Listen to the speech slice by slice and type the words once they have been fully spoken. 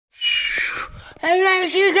Hello,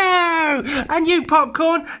 Hugo! And you,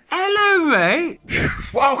 Popcorn? Hello, mate!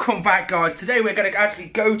 Welcome back, guys. Today we're going to actually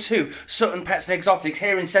go to Sutton Pets and Exotics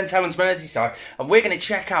here in St Helens, Merseyside, and we're going to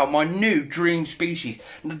check out my new dream species.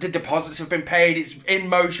 The deposits have been paid, it's in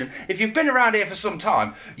motion. If you've been around here for some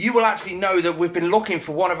time, you will actually know that we've been looking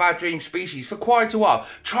for one of our dream species for quite a while,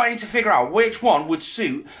 trying to figure out which one would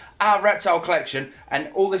suit our reptile collection and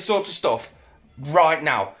all this sort of stuff right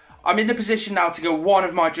now. I'm in the position now to go one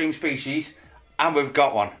of my dream species, and we've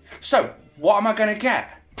got one. So, what am I going to get?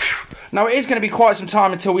 Now, it is going to be quite some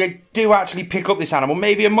time until we do actually pick up this animal.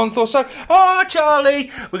 Maybe a month or so. Oh, Charlie!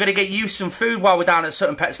 We're going to get you some food while we're down at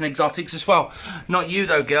Sutton Pets and Exotics as well. Not you,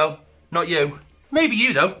 though, girl. Not you. Maybe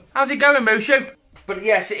you, though. How's it going, Mushu? But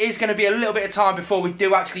yes, it is going to be a little bit of time before we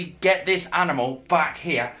do actually get this animal back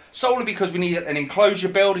here. Solely because we need an enclosure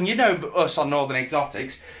build. And you know us on Northern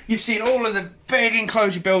Exotics. You've seen all of the big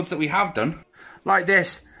enclosure builds that we have done. Like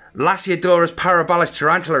this Lasiadora's Parabalis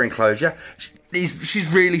tarantula enclosure. She's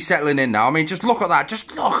really settling in now. I mean, just look at that.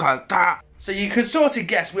 Just look at that. So you can sort of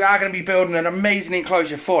guess we are going to be building an amazing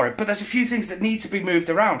enclosure for it. But there's a few things that need to be moved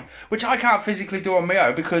around, which I can't physically do on my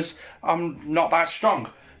own because I'm not that strong.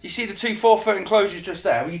 You see the two 4-foot enclosures just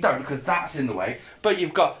there? Well, you don't because that's in the way. But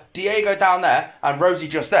you've got Diego down there and Rosie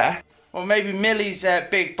just there. Or maybe Millie's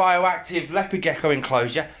big bioactive leopard gecko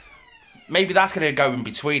enclosure. Maybe that's going to go in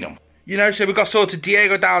between them. You know, so we've got sort of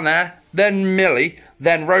Diego down there, then Millie,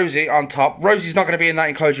 then Rosie on top. Rosie's not going to be in that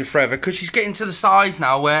enclosure forever because she's getting to the size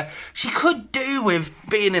now where she could do with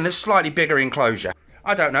being in a slightly bigger enclosure.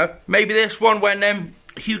 I don't know. Maybe this one when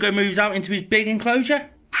Hugo moves out into his big enclosure.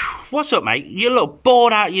 What's up, mate? You look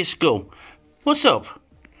bored out of your school. What's up?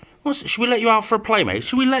 Should we let you out for a play, mate?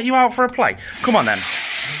 Should we let you out for a play? Come on, then.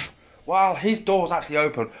 While his door's actually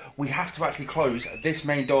open, we have to actually close this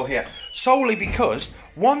main door here. Solely because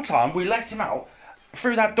one time we let him out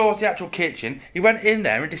through that door to the actual kitchen. He went in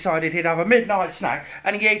there and decided he'd have a midnight snack,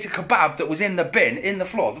 and he ate a kebab that was in the bin, in the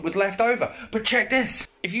floor, that was left over. But check this.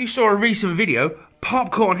 If you saw a recent video,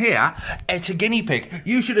 Popcorn here ate a guinea pig.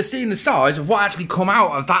 You should have seen the size of what actually come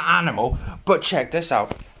out of that animal. But check this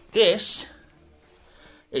out. This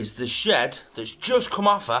is the shed that's just come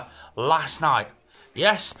off her last night.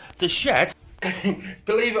 Yes, the shed,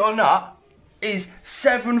 believe it or not, is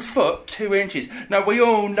 7 foot 2 inches. Now, we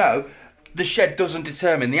all know the shed doesn't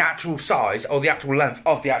determine the actual size or the actual length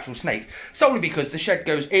of the actual snake, solely because the shed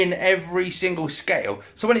goes in every single scale.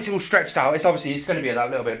 So when it's all stretched out, it's going to be that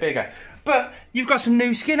little bit bigger. But you've got some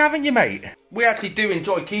new skin, haven't you, mate? We actually do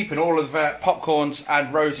enjoy keeping all of Popcorn's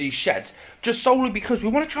and Rosie's sheds, just solely because we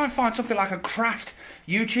want to try and find something like a craft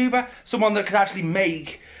YouTuber, someone that could actually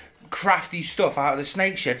make crafty stuff out of the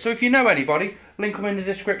snake shed. So if you know anybody, link them in the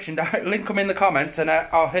description, link them in the comments, and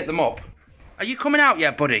I'll hit them up. Are you coming out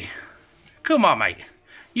yet, buddy? Come on, mate.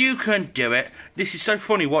 You can do it. This is so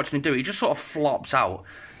funny watching him do it. He just sort of flops out.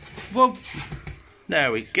 Well, there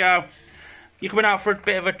we go. You're coming out for a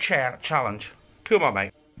bit of a challenge. Come on,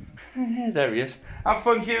 mate. There he is. Have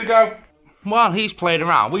fun, Hugo. While he's playing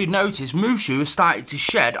around, we noticed Mushu has started to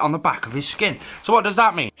shed on the back of his skin. So what does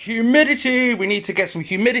that mean? Humidity! We need to get some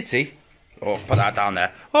humidity. Oh, put that down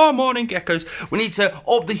there. Oh, morning, geckos. We need to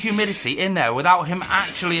up the humidity in there without him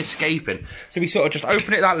actually escaping. So we sort of just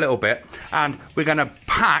open it that little bit, and we're going to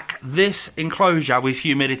pack this enclosure with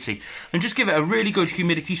humidity. And just give it a really good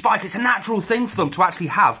humidity spike. It's a natural thing for them to actually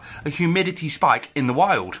have a humidity spike in the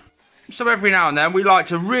wild. So every now and then we like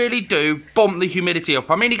to really do bump the humidity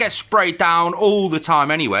up. I mean, it gets sprayed down all the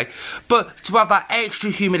time anyway, but to have that extra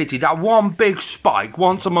humidity, that one big spike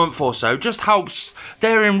once a month or so, just helps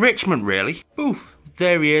their enrichment, really. Oof,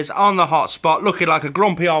 there he is on the hot spot, looking like a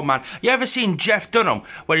grumpy old man. You ever seen Jeff Dunham,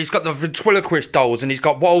 where he's got the ventriloquist dolls and he's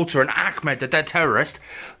got Walter and Ahmed, the dead terrorist?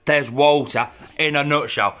 There's Walter in a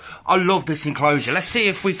nutshell. I love this enclosure. Let's see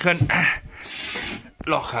if we can...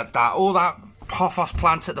 Look at that, all that pothos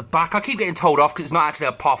plants at the back. I keep getting told off because it's not actually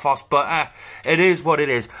a pothos, but it is what it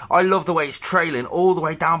is. I love the way it's trailing all the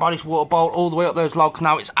way down by this water bowl, all the way up those logs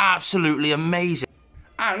now. It's absolutely amazing.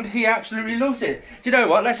 And he absolutely loves it. Do you know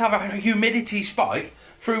what? Let's have a humidity spike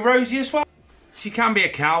through Rosie as well. She can be a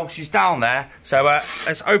cow. She's down there. So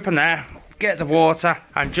let's open there, get the water,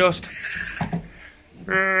 and just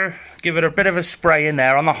give it a bit of a spray in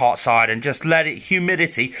there on the hot side and just let it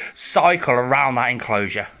humidity cycle around that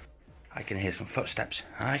enclosure. I can hear some footsteps.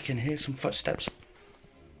 I can hear some footsteps.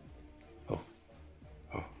 Oh.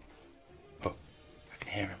 Oh. Oh. I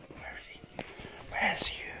can hear him. Where is he? Where's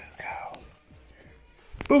Hugo?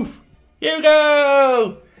 Boof!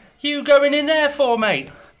 Hugo! You going in there for, mate?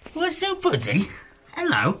 What's up, buddy?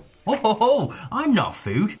 Hello. Oh, I'm not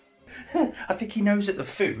food. I think he knows that the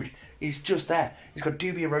food is just there. He's got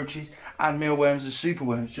dubia roaches and mealworms and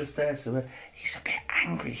superworms just there. So he's a bit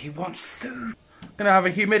angry. He wants food. Going to have a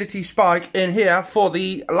humidity spike in here for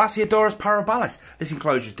the Lasiodorus parabalis. This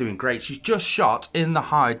enclosure is doing great. She's just shot in the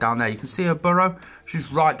hide down there. You can see her burrow.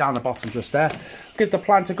 She's right down the bottom just there. Give the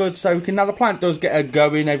plant a good soaking. Now the plant does get her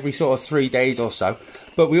going every sort of 3 days or so,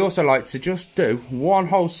 but we also like to just do one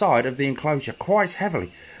whole side of the enclosure quite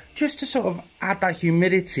heavily, just to sort of add that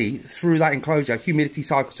humidity through that enclosure, humidity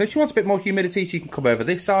cycle. So if she wants a bit more humidity, she can come over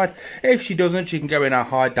this side. If she doesn't, she can go in our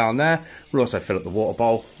hide down there. We'll also fill up the water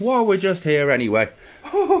bowl while we're just here anyway.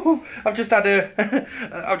 I've just had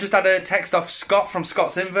a text off Scott from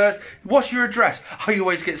Scott's Inverse. What's your address? I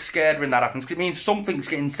always get scared when that happens, because it means something's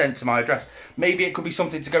getting sent to my address. Maybe it could be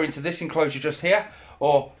something to go into this enclosure just here,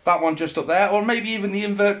 or that one just up there, or maybe even the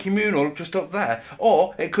invert communal just up there.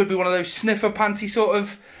 Or it could be one of those sniffer panty sort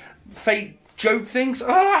of fake joke things.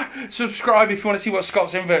 Subscribe if you want to see what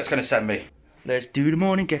Scott's Invert's going to send me. Let's do the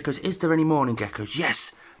morning geckos. Is there any morning geckos?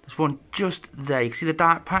 Yes. There's one just there. You can see the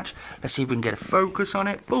dark patch. Let's see if we can get a focus on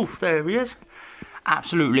it. Oof, there he is.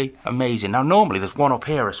 Absolutely amazing. Now, normally there's one up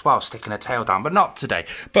here as well, sticking a tail down, but not today.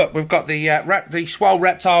 But we've got the Swell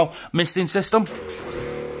Reptile misting system.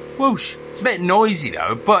 Whoosh. It's a bit noisy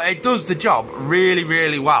though, but it does the job really,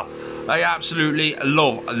 really well. I absolutely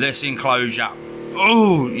love this enclosure.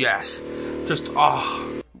 Oh, yes. Just,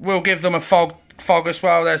 oh. We'll give them a fog as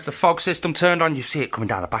well. There's the fog system turned on. You see it coming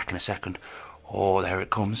down the back in a second. Oh, there it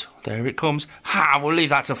comes. There it comes. Ha, we'll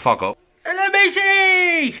leave that to fog up. Hello,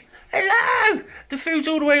 Macy! Hello! The food's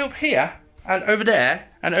all the way up here, and over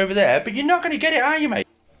there, but you're not going to get it, are you, mate?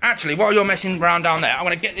 Actually, while you're messing around down there, I'm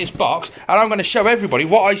going to get this box, and I'm going to show everybody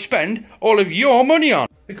what I spend all of your money on.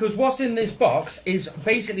 Because what's in this box is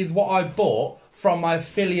basically what I bought from my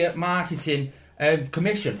affiliate marketing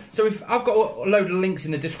commission. So if I've got a load of links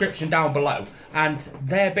in the description down below, and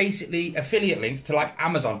they're basically affiliate links to like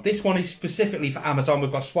Amazon. This one is specifically for Amazon.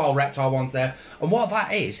 We've got Swell Reptile ones there, and what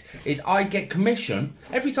that is I get commission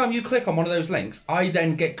every time you click on one of those links. I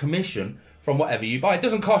then get commission from whatever you buy. It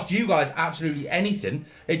doesn't cost you guys absolutely anything.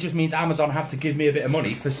 It just means Amazon have to give me a bit of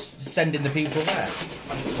money for sending the people there.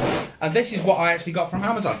 And this is what I actually got from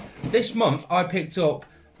Amazon. This month I picked up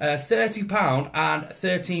 £30 and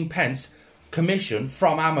 13 pence commission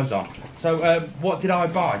from Amazon. So what did I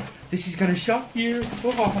buy? This is going to shock you.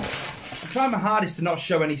 Oh. I'm trying my hardest to not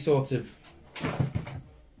show any sort of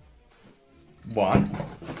 1,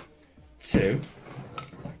 2,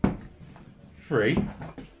 3,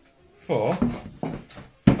 4,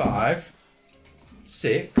 5,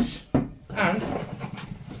 6, and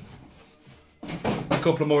a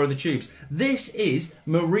couple more of the tubes. This is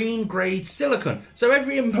marine grade silicone. So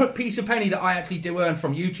every piece of penny that I actually do earn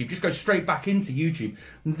from YouTube just goes straight back into YouTube.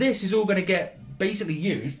 This is all going to get basically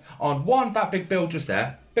used on one, that big build just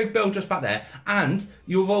there, big build just back there, and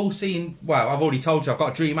you've all seen, well, I've already told you I've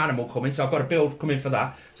got a dream animal coming, so I've got a build coming for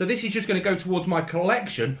that. So this is just going to go towards my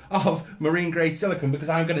collection of marine grade silicone, because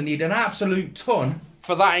I'm going to need an absolute ton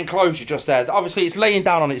for that enclosure just there. Obviously it's laying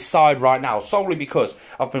down on its side right now solely because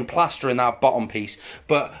I've been plastering that bottom piece,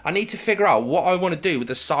 but I need to figure out what I want to do with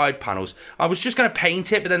the side panels. I was just going to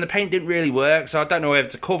paint it, but then the paint didn't really work, so I don't know whether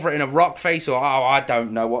to cover it in a rock face or I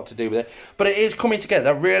don't know what to do with it, but it is coming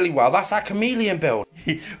together really well. That's that chameleon build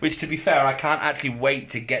which, to be fair, I can't actually wait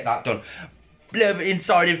to get that done. Bit of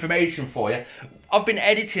inside information for you. I've been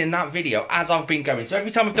editing that video as I've been going. So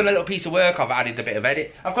every time I've done a little piece of work, I've added a bit of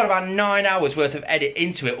edit. I've got about 9 hours worth of edit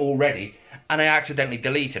into it already, and I accidentally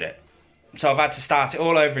deleted it. So I've had to start it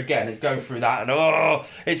all over again and go through that, and oh,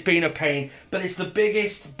 it's been a pain. But it's the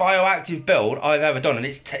biggest bioactive build I've ever done, and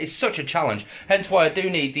it's such a challenge. Hence why I do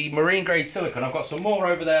need the marine grade silicone. I've got some more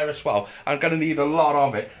over there as well. I'm going to need a lot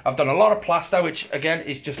of it. I've done a lot of plaster, which again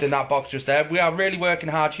is just in that box just there. We are really working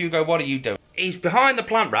hard. Hugo, what are you doing? He's behind the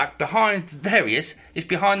plant rack, there he is. He's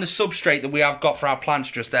behind the substrate that we have got for our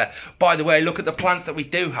plants just there. By the way, look at the plants that we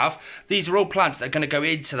do have. These are all plants that are going to go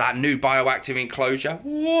into that new bioactive enclosure.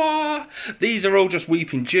 What? These are all just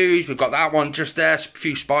weeping dews. We've got that one just there, a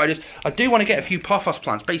few spiders. I do want to get a few pothos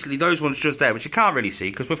plants, basically those ones just there, which you can't really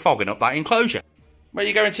see because we're fogging up that enclosure. Where are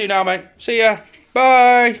you going to now, mate? See ya.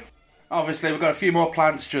 Bye. Obviously, we've got a few more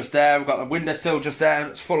plants just there. We've got the windowsill just there.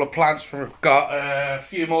 It's full of plants. We've got a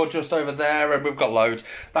few more just over there, and we've got loads.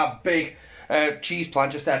 That big cheese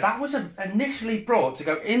plant just there. That was initially brought to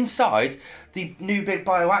go inside the new big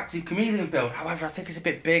bioactive chameleon build. However, I think it's a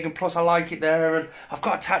bit big, and plus I like it there, and I've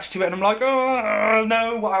got attached to it, and I'm like, oh,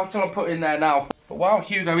 no, what else shall I put in there now? But while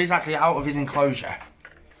Hugo is actually out of his enclosure...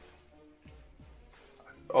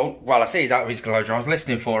 Oh, well, I say he's out of his enclosure. I was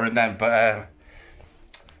listening for him then, but...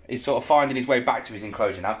 He's sort of finding his way back to his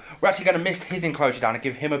enclosure now. We're actually going to mist his enclosure down and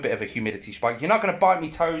give him a bit of a humidity spike. You're not going to bite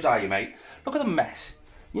me toes, are you, mate? Look at the mess.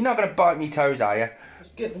 You're not going to bite me toes, are you?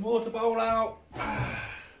 Let's get the water bowl out.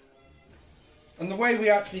 And the way we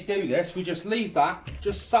actually do this, we just leave that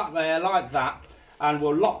just sat there like that, and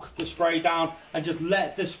we'll lock the spray down and just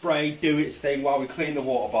let the spray do its thing while we clean the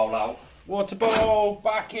water bowl out. Water bowl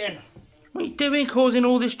back in. What are you doing causing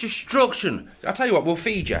all this destruction? I'll tell you what, we'll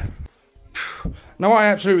feed you. Now I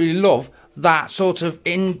absolutely love that sort of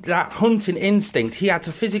that hunting instinct. He had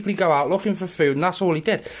to physically go out looking for food, and that's all he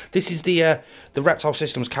did. This is the Reptile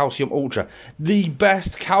Systems Calcium Ultra, the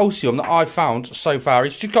best calcium that I've found so far.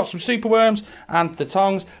 He's just got some super worms and the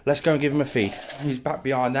tongs. Let's go and give him a feed. He's back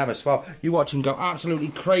behind them as well. You watch him go absolutely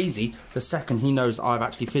crazy the second he knows I've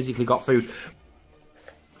actually physically got food.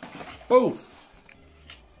 Both.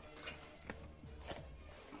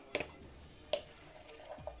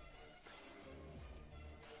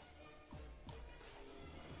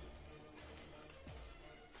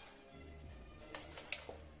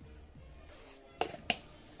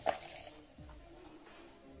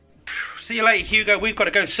 See you later, Hugo. We've got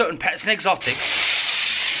to go Sutton Pets and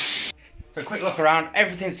Exotics. So a quick look around.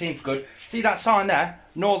 Everything seems good. See that sign there?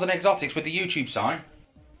 Northern Exotics with the YouTube sign?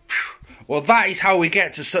 Well, that is how we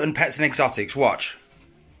get to Sutton Pets and Exotics. Watch.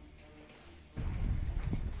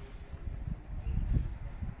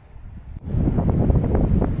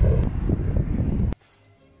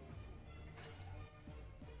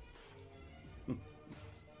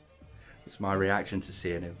 That's my reaction to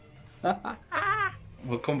seeing him.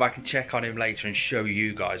 We'll come back and check on him later and show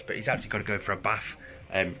you guys, but he's actually got to go for a bath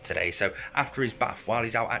today. So after his bath, while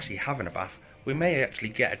he's out actually having a bath, we may actually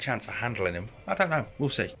get a chance of handling him. I don't know, we'll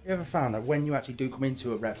see. You ever found that when you actually do come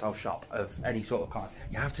into a reptile shop of any sort of kind,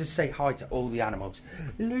 you have to say hi to all the animals?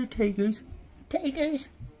 Hello, tigers. Tigers.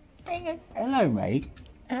 Tigers. Hello, mate.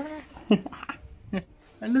 And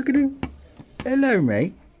look at him. Hello,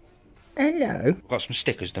 mate. Hello. We've got some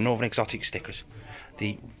stickers, the Northern Exotic stickers.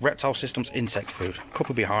 The Reptile Systems insect food, a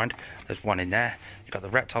couple behind, there's one in there. You've got the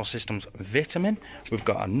Reptile Systems vitamin, we've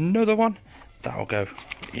got another one, that'll go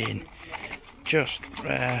in just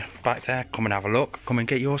back there. Come and have a look, come and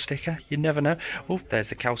get your sticker, you never know. Oh, there's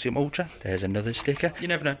the Calcium Ultra, there's another sticker. You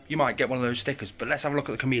never know, you might get one of those stickers, but let's have a look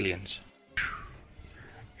at the chameleons.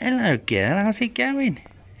 Hello girl, how's it going?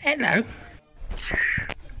 Hello.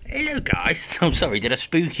 Hello guys, I'm sorry, did I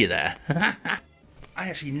spook you there? I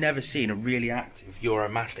actually never seen a really active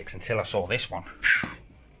Euromastix until I saw this one.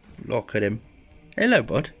 Look at him. Hello,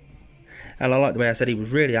 bud. And I like the way I said he was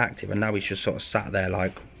really active, and now he's just sort of sat there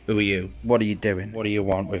like, who are you? What are you doing? What do you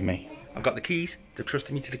want with me? I've got the keys. They're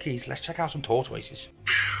trusting me to the keys. Let's check out some tortoises.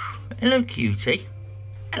 Hello, cutie.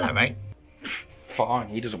 Hello, mate. Fine,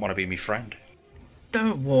 he doesn't want to be my friend.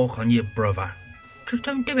 Don't walk on your brother. Just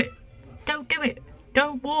don't do it. Don't do it.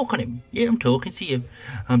 Don't walk on him. Yeah, I'm talking to you.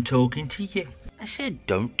 I'm talking to you. I said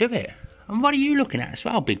don't do it. And what are you looking at as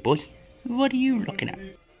well, big boy? What are you looking at?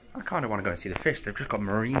 I kind of want to go and see the fish. They've just got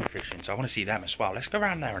marine fishing, so I want to see them as well. Let's go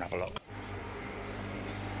around there and have a look.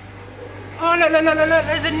 Oh, look, look, look, look, look.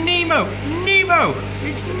 There's a Nemo. Nemo.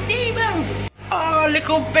 It's Nemo. Oh,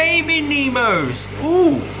 little baby Nemos.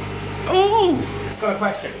 Ooh. Ooh. Got a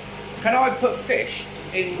question. Can I put fish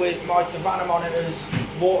in with my Savannah Monitor's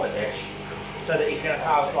water dish so that he can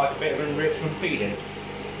have like a bit of enrichment feeding?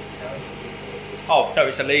 Oh, no,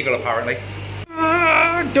 it's illegal apparently.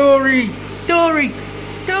 Ah, Dory! Dory!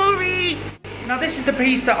 Dory! Now this is the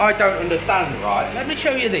piece that I don't understand, right? Let me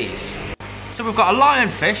show you these. So we've got a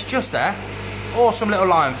lionfish just there. Awesome little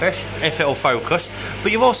lionfish, if it'll focus.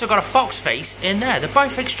 But you've also got a fox face in there. They're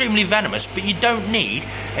both extremely venomous, but you don't need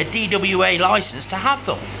a DWA license to have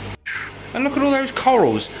them. And look at all those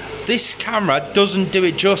corals. This camera doesn't do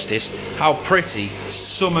it justice how pretty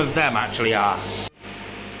some of them actually are.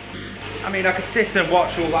 I mean, I could sit and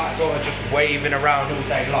watch all that sort of just waving around all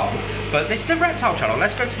day long, but this is a reptile channel.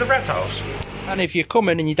 Let's go to the reptiles. And if you come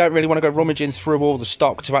in and you don't really want to go rummaging through all the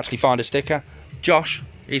stock to actually find a sticker, Josh,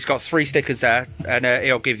 he's got 3 stickers there, and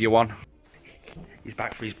he'll give you one. He's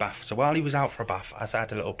back for his bath. So while he was out for a bath, I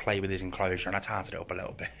had a little play with his enclosure and I tarted it up a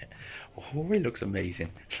little bit. Oh, he looks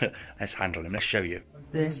amazing. Let's handle him. Let's show you.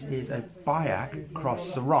 This is a Biak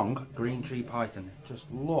cross sorong green tree python. Just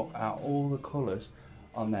look at all the colours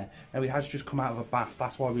on there. Now he has just come out of a bath.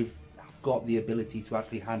 That's why we've got the ability to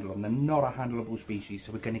actually handle him. They're not a handleable species,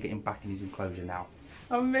 so we're going to get him back in his enclosure now.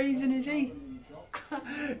 How amazing is he?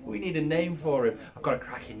 We need a name for him. I've got a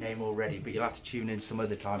cracking name already, but you'll have to tune in some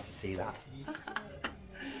other time to see that.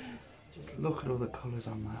 Just look at all the colours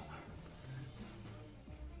on that.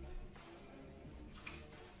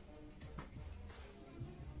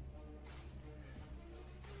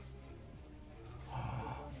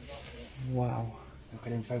 Wow, look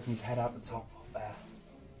at him poking his head out the top up there.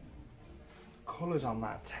 Colours on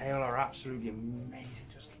that tail are absolutely amazing,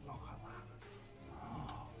 just look at that.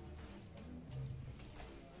 Oh.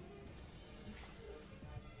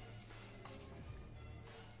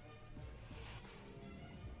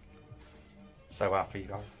 So happy,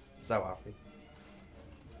 guys, so happy.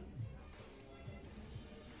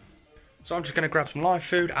 So I'm just going to grab some live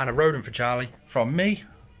food and a rodent for Charlie from me,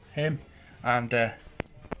 him, and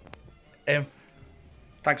him.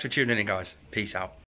 Thanks for tuning in, guys. Peace out.